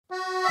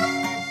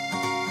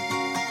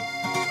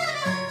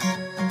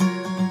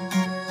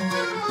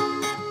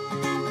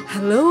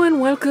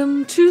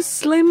Welcome to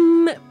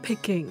Slim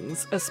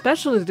Pickings, a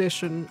special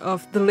edition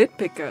of The Lit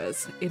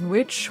Pickers, in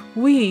which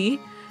we,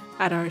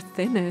 at our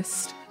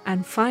thinnest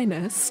and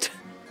finest,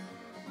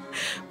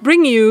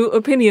 bring you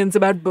opinions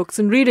about books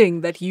and reading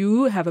that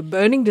you have a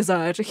burning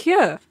desire to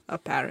hear,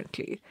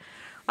 apparently.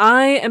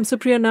 I am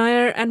Supriya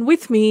Nair, and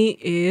with me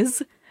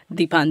is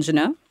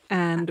Deepanjana.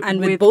 And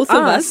with both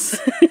of us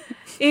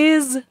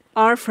is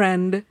our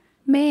friend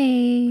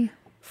May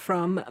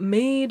from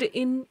Made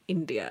in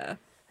India.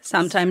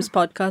 Sometimes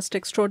podcast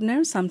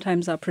extraordinaire,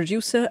 sometimes our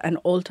producer, and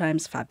all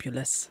times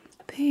fabulous.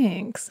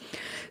 Thanks.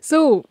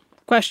 So,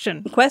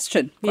 questions.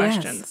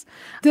 Yes.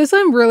 This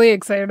I'm really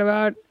excited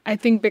about, I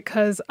think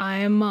because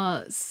I'm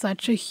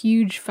such a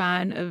huge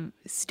fan of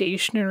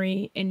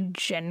stationery in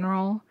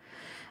general.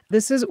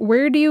 This is,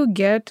 where do you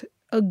get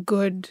a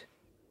good,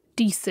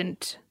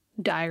 decent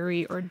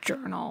diary or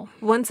journal?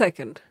 1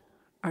 second.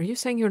 Are you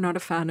saying you're not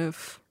a fan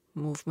of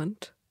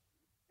movement?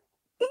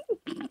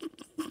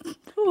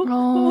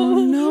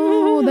 Oh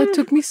no, that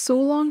took me so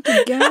long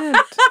to get.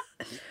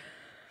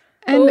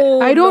 And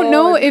I don't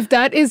know if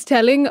that is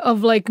telling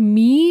of like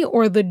me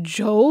or the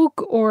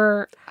joke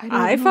or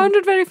I found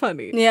it very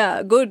funny.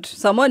 Yeah, good.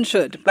 Someone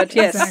should, but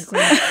yes. Exactly.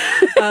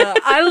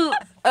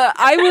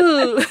 I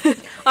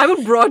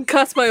will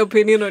broadcast my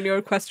opinion on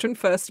your question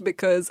first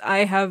because I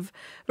have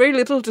very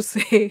little to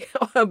say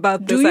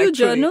about this. Do you actually.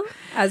 journal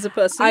as a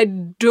person? I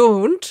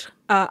don't.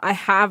 I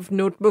have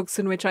notebooks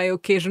in which I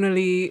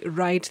occasionally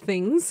write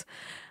things.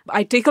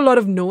 I take a lot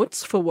of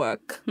notes for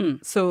work.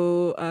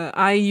 So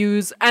I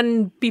use,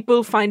 and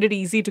people find it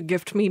easy to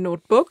gift me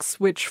notebooks,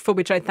 for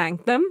which I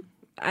thank them.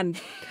 And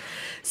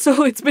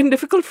so it's been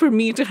difficult for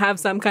me to have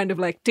some kind of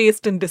like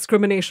taste and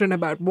discrimination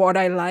about what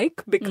I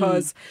like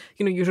because,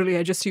 usually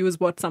I just use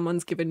what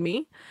someone's given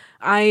me.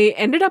 I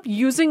ended up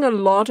using a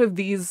lot of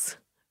these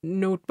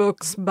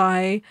notebooks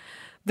by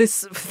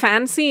this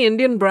fancy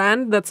Indian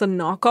brand that's a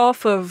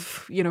knockoff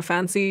of,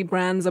 fancy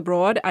brands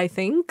abroad, I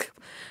think.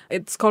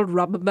 It's called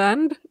Rubber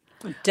Band.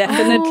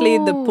 Definitely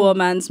the poor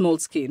man's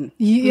Moleskine.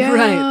 Yeah.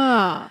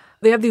 Right.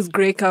 They have these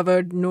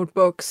grey-covered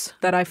notebooks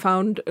that I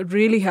found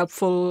really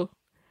helpful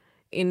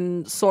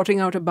in sorting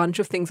out a bunch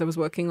of things I was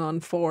working on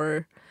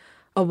for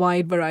a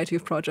wide variety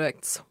of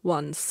projects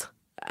once.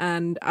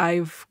 And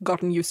I've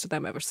gotten used to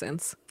them ever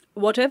since.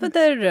 Whatever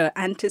their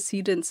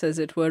antecedents, as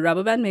it were,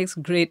 Rubber Band makes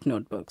great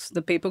notebooks.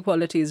 The paper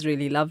quality is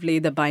really lovely.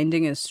 The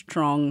binding is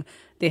strong.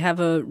 They have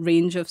a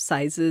range of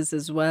sizes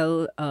as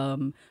well,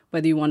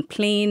 whether you want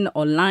plain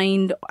or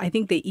lined. I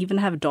think they even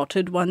have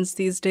dotted ones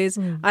these days.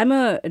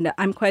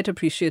 I'm quite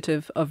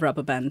appreciative of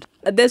Rubber Band.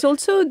 There's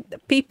also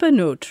Paper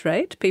Note,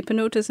 right? Paper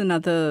Note is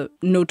another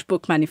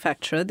notebook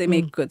manufacturer. They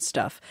make good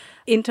stuff.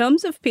 In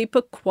terms of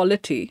paper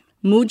quality,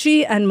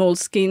 Muji and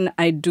Moleskine,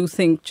 I do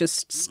think,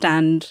 just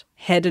stand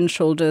head and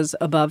shoulders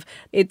above.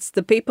 It's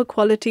the paper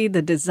quality,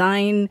 the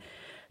design,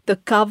 the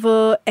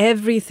cover,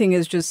 everything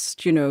is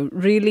just,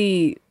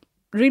 really,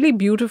 really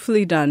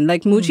beautifully done.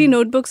 Like Muji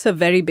notebooks are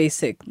very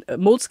basic.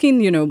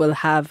 Moleskine, will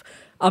have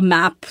a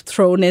map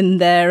thrown in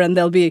there and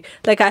there'll be,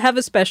 like I have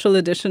a special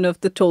edition of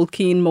the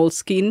Tolkien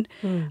Moleskine.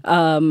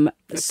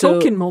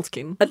 Tolkien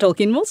Moleskine. A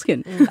Tolkien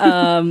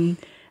Moleskine.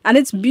 And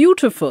it's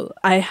beautiful.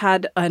 I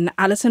had an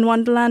Alice in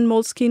Wonderland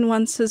Moleskine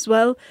once as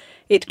well.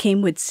 It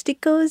came with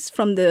stickers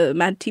from the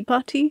Mad Tea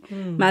Party,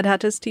 Mad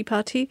Hatter's Tea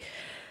Party.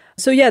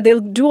 So yeah, they'll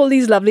do all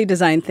these lovely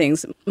design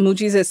things.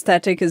 Muji's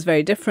aesthetic is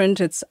very different.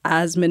 It's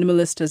as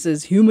minimalist as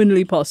is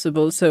humanly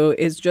possible. So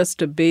it's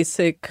just a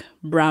basic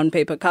brown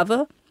paper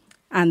cover.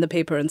 And the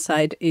paper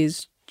inside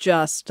is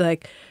just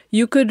like,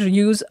 you could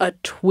use a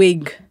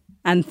twig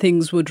and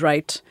things would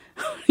write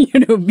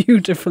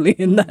beautifully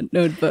in that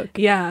notebook.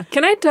 Yeah.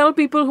 Can I tell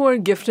people who are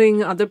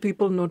gifting other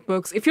people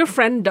notebooks, if your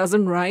friend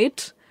doesn't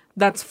write,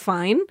 that's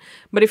fine.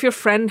 But if your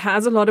friend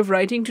has a lot of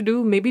writing to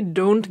do, maybe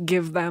don't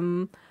give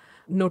them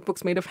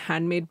notebooks made of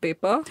handmade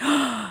paper.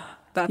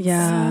 That's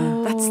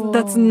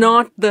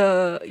not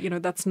the,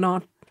 that's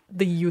not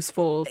the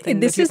useful thing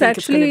This that you think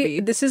it's going to be.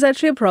 This is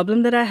actually a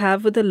problem that I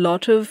have with a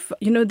lot of,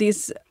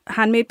 these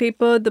handmade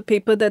paper, the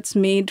paper that's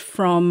made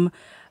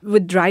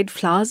with dried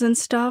flowers and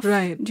stuff.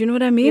 Right. Do you know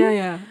what I mean?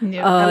 Yeah. The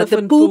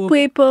Elephant poo poop.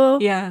 paper.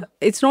 Yeah.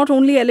 It's not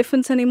only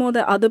elephants anymore.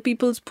 They're other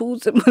people's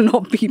poos. Well,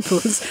 not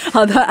people's.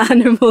 Other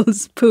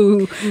animals'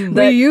 poo.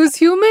 We use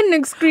human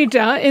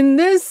excreta in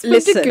this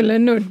particular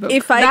notebook.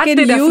 If I That can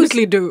they use,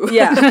 definitely do.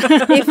 Yeah.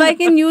 If I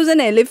can use an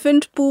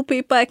elephant poo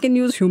paper, I can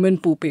use human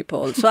poo paper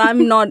also.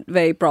 I'm not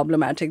very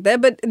problematic there.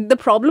 But the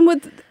problem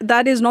with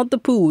that is not the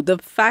poo. The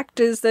fact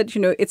is that,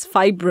 it's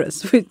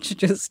fibrous, which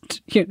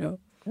just,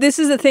 This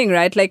is the thing,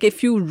 right? Like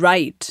if you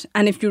write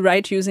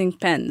using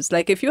pens,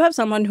 like if you have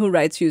someone who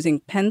writes using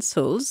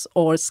pencils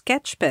or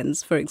sketch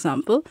pens, for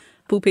example,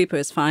 poo paper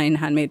is fine,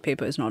 handmade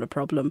paper is not a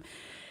problem.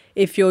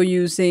 If you're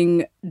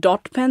using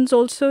dot pens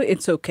also,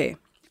 it's okay.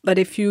 But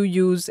if you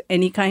use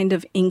any kind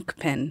of ink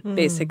pen,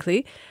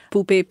 basically,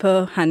 poo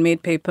paper,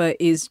 handmade paper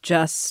is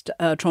just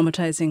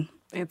traumatizing.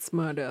 It's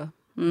murder.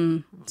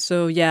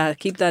 So yeah,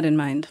 keep that in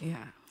mind.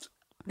 Yeah.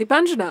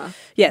 Deepanjana.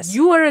 Yes.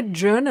 You are a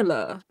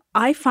journaler.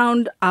 I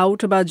found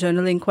out about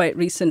journaling quite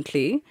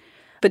recently,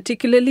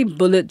 particularly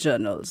bullet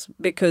journals,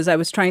 because I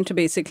was trying to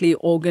basically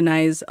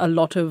organize a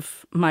lot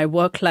of my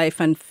work life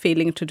and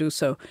failing to do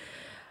so.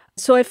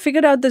 So I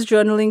figured out this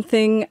journaling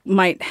thing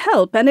might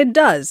help, and it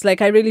does.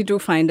 Like, I really do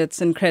find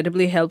it's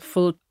incredibly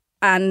helpful.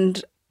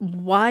 And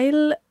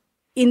while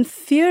in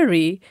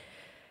theory,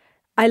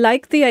 I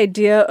like the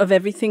idea of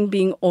everything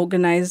being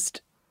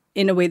organized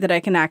in a way that I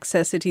can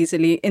access it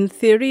easily. In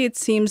theory, it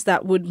seems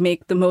that would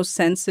make the most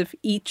sense if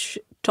each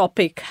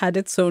topic had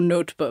its own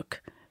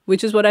notebook,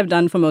 which is what I've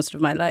done for most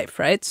of my life,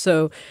 right?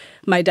 So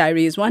my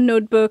diary is one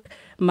notebook.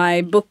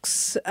 My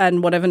books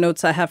and whatever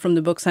notes I have from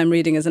the books I'm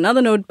reading is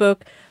another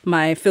notebook.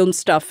 My film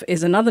stuff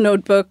is another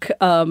notebook.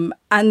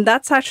 And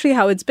that's actually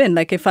how it's been.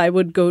 Like, if I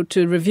would go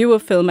to review a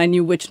film, I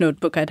knew which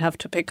notebook I'd have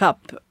to pick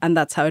up. And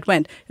that's how it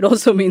went. It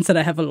also means that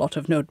I have a lot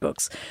of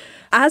notebooks.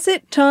 As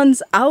it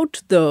turns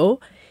out, though,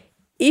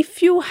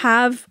 if you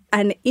have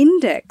an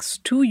index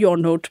to your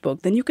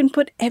notebook, then you can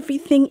put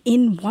everything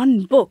in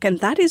one book. And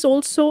that is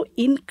also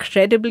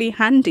incredibly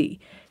handy.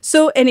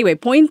 So anyway,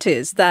 point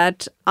is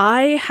that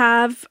I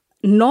have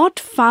not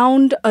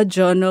found a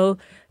journal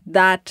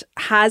that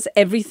has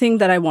everything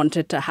that I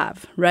wanted to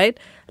have, right?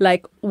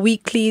 Like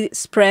weekly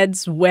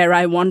spreads where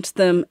I want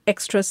them,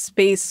 extra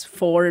space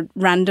for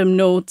random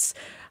notes,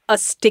 a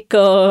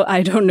sticker,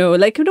 I don't know,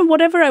 like,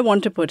 whatever I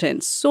want to put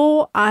in.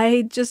 So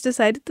I just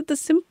decided that the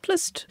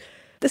simplest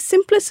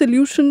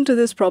solution to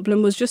this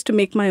problem was just to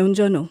make my own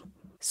journal.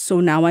 So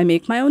now I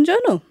make my own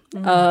journal.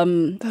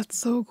 That's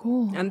so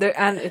cool. And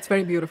it's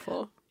very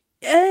beautiful.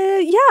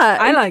 Yeah.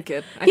 I like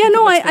it.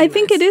 I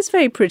think it is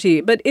very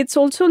pretty. But it's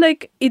also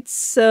like,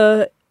 it's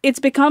like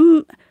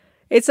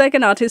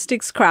an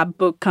artistic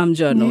scrapbook come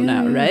journal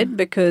now, right?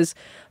 Because,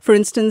 for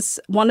instance,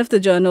 one of the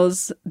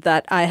journals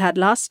that I had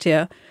last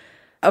year,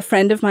 a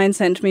friend of mine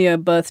sent me a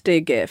birthday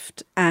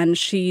gift, and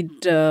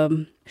she'd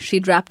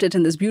wrapped it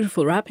in this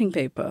beautiful wrapping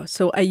paper.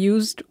 So I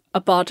used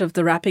a part of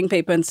the wrapping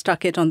paper and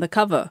stuck it on the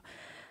cover.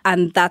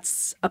 And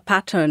that's a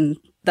pattern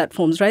that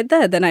forms right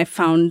there. Then I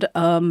found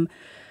a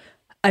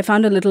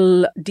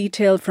little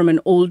detail from an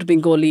old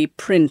Bengali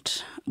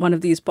print, one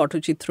of these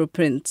Pottochitra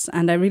prints,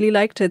 and I really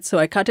liked it. So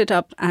I cut it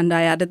up and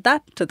I added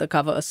that to the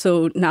cover.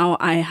 So now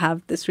I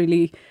have this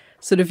really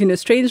sort of,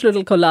 strange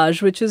little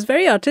collage, which is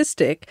very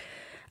artistic.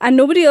 And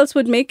nobody else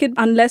would make it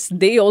unless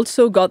they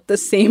also got the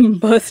same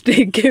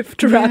birthday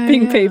gift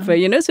wrapping paper,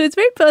 So it's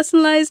very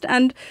personalized.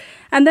 And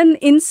then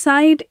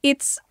inside,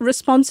 it's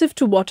responsive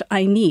to what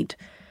I need.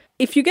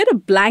 If you get a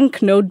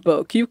blank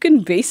notebook, you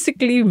can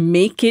basically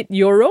make it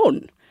your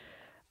own.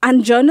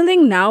 And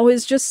journaling now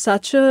is just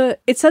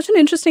it's such an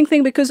interesting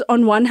thing, because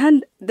on one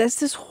hand, there's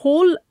this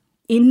whole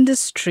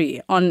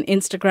industry on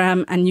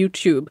Instagram and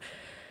YouTube.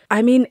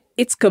 I mean,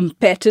 it's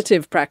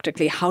competitive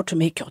practically, how to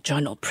make your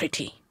journal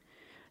pretty.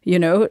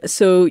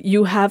 So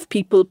you have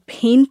people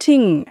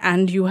painting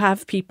and you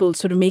have people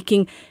sort of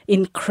making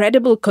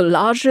incredible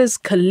collages,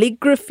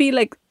 calligraphy,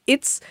 like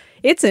it's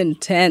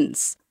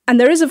intense. And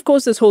there is, of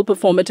course, this whole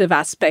performative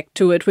aspect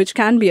to it, which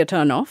can be a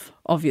turnoff,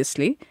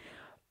 obviously.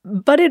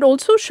 But it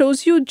also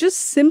shows you just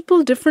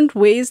simple different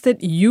ways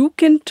that you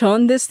can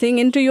turn this thing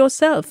into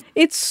yourself.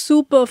 It's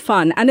super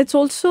fun. And it's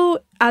also,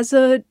 I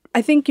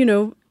think,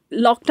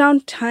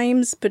 lockdown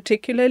times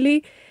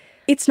particularly,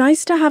 it's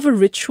nice to have a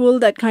ritual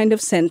that kind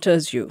of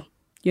centers you.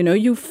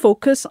 You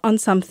focus on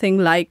something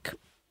like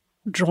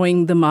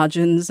drawing the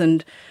margins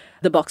and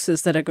the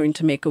boxes that are going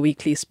to make a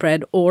weekly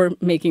spread, or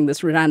making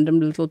this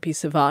random little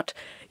piece of art.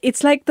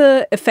 It's like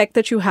the effect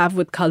that you have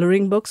with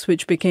coloring books,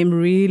 which became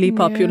really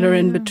popular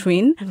in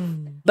between.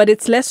 But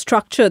it's less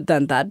structured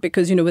than that,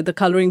 because, with the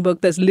coloring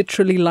book, there's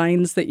literally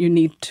lines that you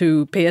need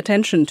to pay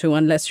attention to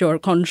unless you're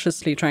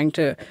consciously trying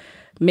to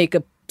make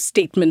a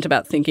statement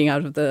about thinking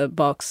out of the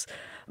box.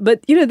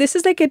 But, this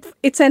is like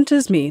it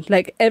centers me.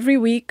 Like every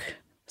week,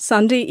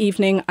 Sunday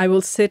evening, I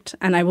will sit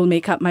and I will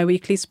make up my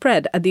weekly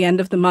spread. At the end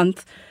of the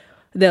month,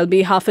 there'll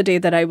be half a day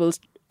that I will,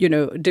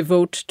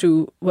 devote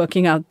to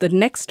working out the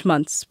next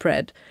month's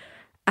spread.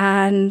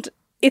 And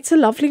it's a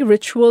lovely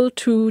ritual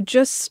to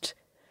just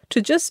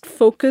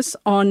focus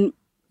on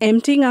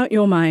emptying out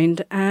your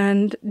mind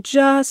and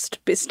just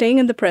staying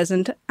in the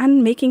present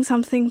and making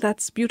something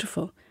that's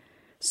beautiful.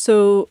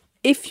 So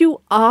if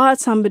you are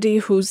somebody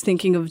who's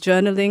thinking of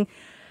journaling,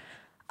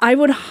 I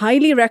would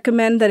highly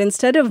recommend that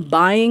instead of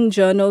buying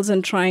journals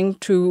and trying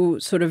to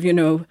sort of,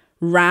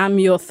 ram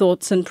your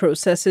thoughts and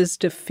processes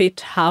to fit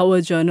how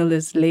a journal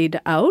is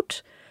laid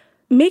out,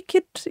 make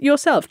it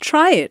yourself.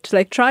 Try it.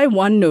 Like, try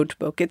one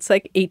notebook. It's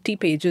like 80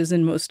 pages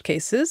in most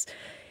cases.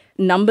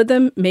 Number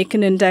them, make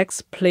an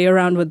index, play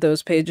around with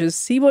those pages,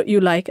 see what you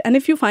like. And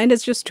if you find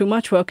it's just too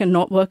much work and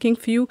not working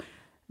for you,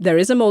 there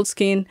is a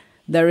Moleskine,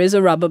 there is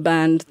a rubber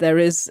band, there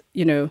is,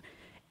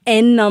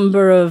 N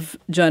number of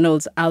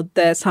journals out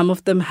there. Some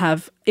of them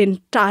have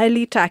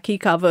entirely tacky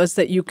covers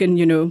that you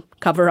can,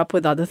 cover up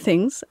with other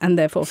things and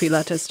therefore feel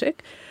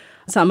artistic.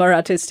 Some are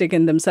artistic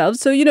in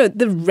themselves. So,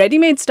 the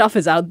ready-made stuff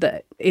is out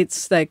there.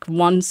 It's like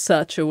one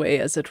search away,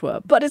 as it were.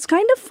 But it's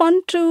kind of fun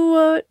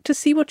to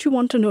see what you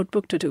want a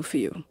notebook to do for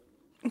you.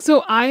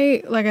 So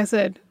like I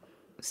said,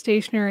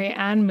 stationery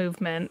and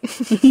movement.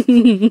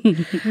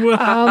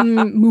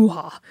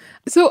 Muha.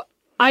 So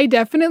I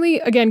definitely,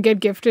 again, get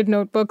gifted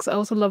notebooks. I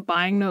also love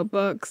buying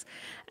notebooks.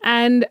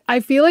 And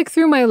I feel like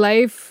through my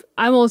life,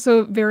 I'm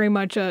also very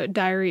much a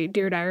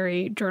Dear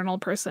Diary journal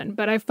person,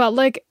 but I felt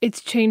like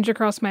it's changed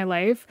across my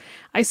life.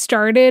 I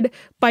started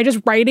by just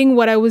writing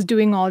what I was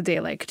doing all day.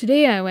 Like,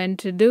 today I went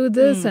to do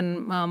this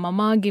and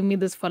mama gave me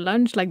this for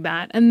lunch, like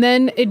that. And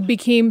then it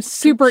became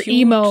super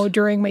emo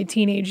during my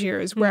teenage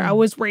years where I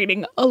was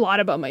writing a lot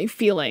about my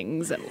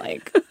feelings and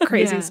like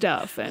crazy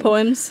stuff. And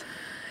Poems?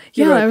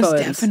 yeah, wrote there was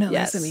poems. definitely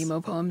Yes. some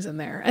emo poems in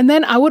there. And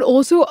then I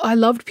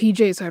loved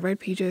PJs, so I'd write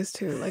PJs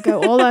too, like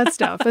all that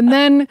stuff. And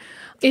then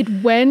it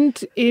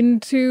went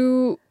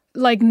into,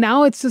 like,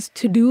 now it's just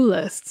to-do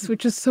lists,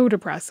 which is so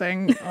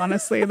depressing,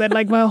 honestly, that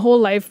like my whole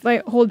life,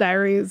 my whole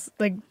diary is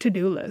like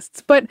to-do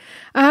lists. But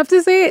I have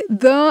to say,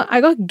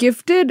 I got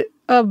gifted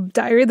a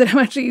diary that I'm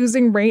actually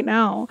using right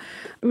now,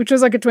 which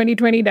was like a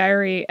 2020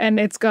 diary. And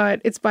it's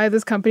by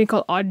this company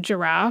called Odd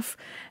Giraffe.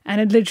 And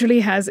it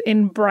literally has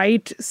in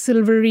bright,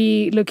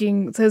 silvery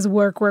looking, it says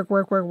work, work,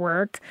 work, work,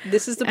 work.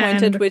 This is the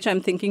point at which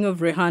I'm thinking of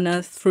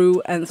Rihanna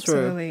through and through.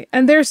 Absolutely.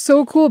 And they're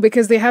so cool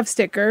because they have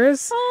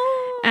stickers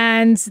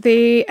and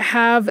they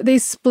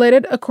split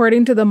it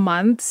according to the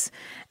months.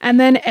 And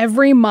then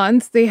every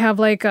month they have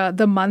like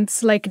the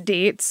months like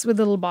dates with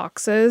little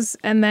boxes.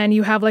 And then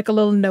you have like a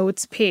little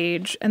notes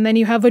page. And then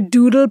you have a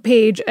doodle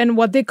page and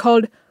what they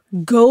called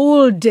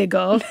goal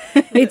digger.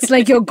 It's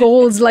like your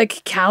goals,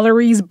 like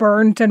calories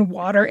burnt and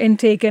water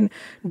intake and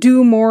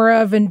do more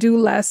of and do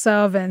less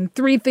of and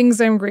 3 things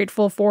I'm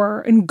grateful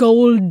for and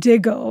goal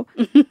digger.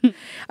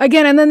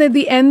 Again, and then at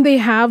the end they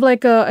have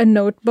like a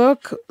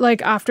notebook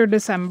like after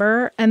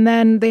December, and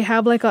then they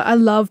have like I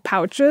love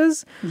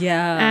pouches.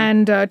 Yeah.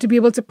 And to be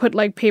able to put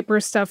like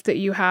paper stuff that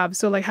you have.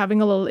 So like having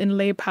a little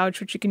inlay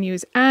pouch which you can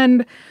use.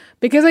 And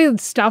because I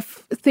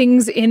stuff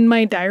things in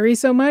my diary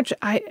so much,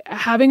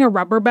 having a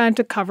rubber band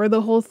to cover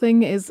the whole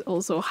thing is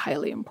also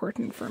highly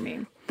important for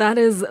me. That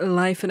is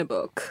life in a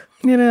book.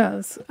 It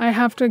is. I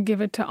have to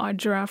give it to Odd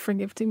Giraffe for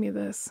gifting me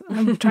this.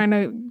 I'm trying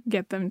to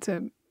get them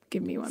to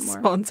give me one more.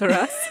 Sponsor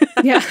us.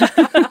 Yeah.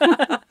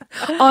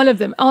 All of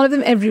them,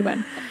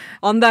 everyone.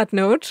 On that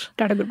note,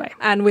 Tata, goodbye.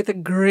 and with a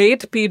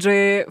great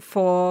PJ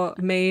for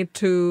May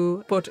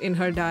to put in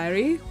her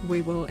diary,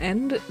 we will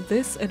end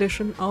this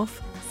edition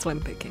of Slim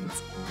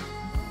Pickings.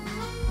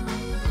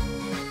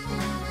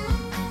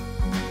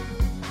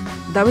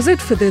 That was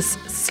it for this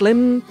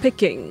Slim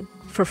Picking.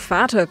 For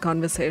fatter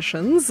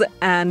conversations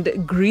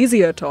and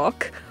greasier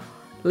talk,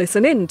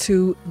 listen in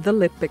to The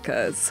Lip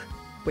Pickers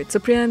with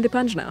Supriya and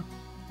Dipanjana.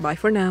 Bye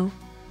for now.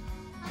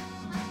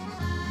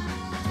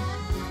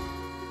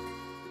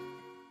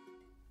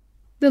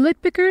 The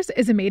Lit Pickers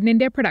is a Made in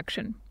India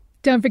production.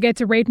 Don't forget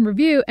to rate and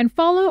review and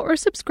follow or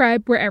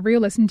subscribe wherever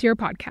you listen to your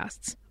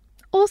podcasts.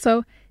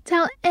 Also,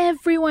 tell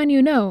everyone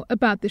you know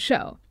about the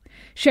show.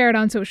 Share it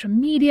on social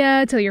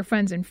media, tell your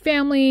friends and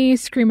family,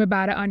 scream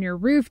about it on your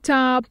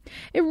rooftop.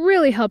 It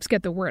really helps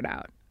get the word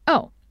out.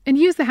 Oh, and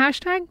use the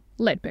hashtag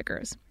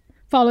LitPickers.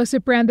 Follow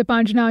Supriya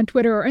Dipanjana on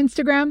Twitter or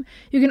Instagram.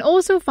 You can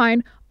also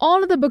find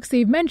all of the books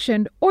they've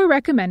mentioned or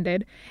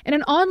recommended in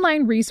an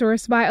online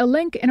resource via a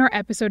link in our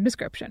episode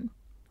description.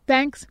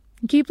 Thanks,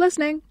 and keep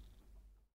listening.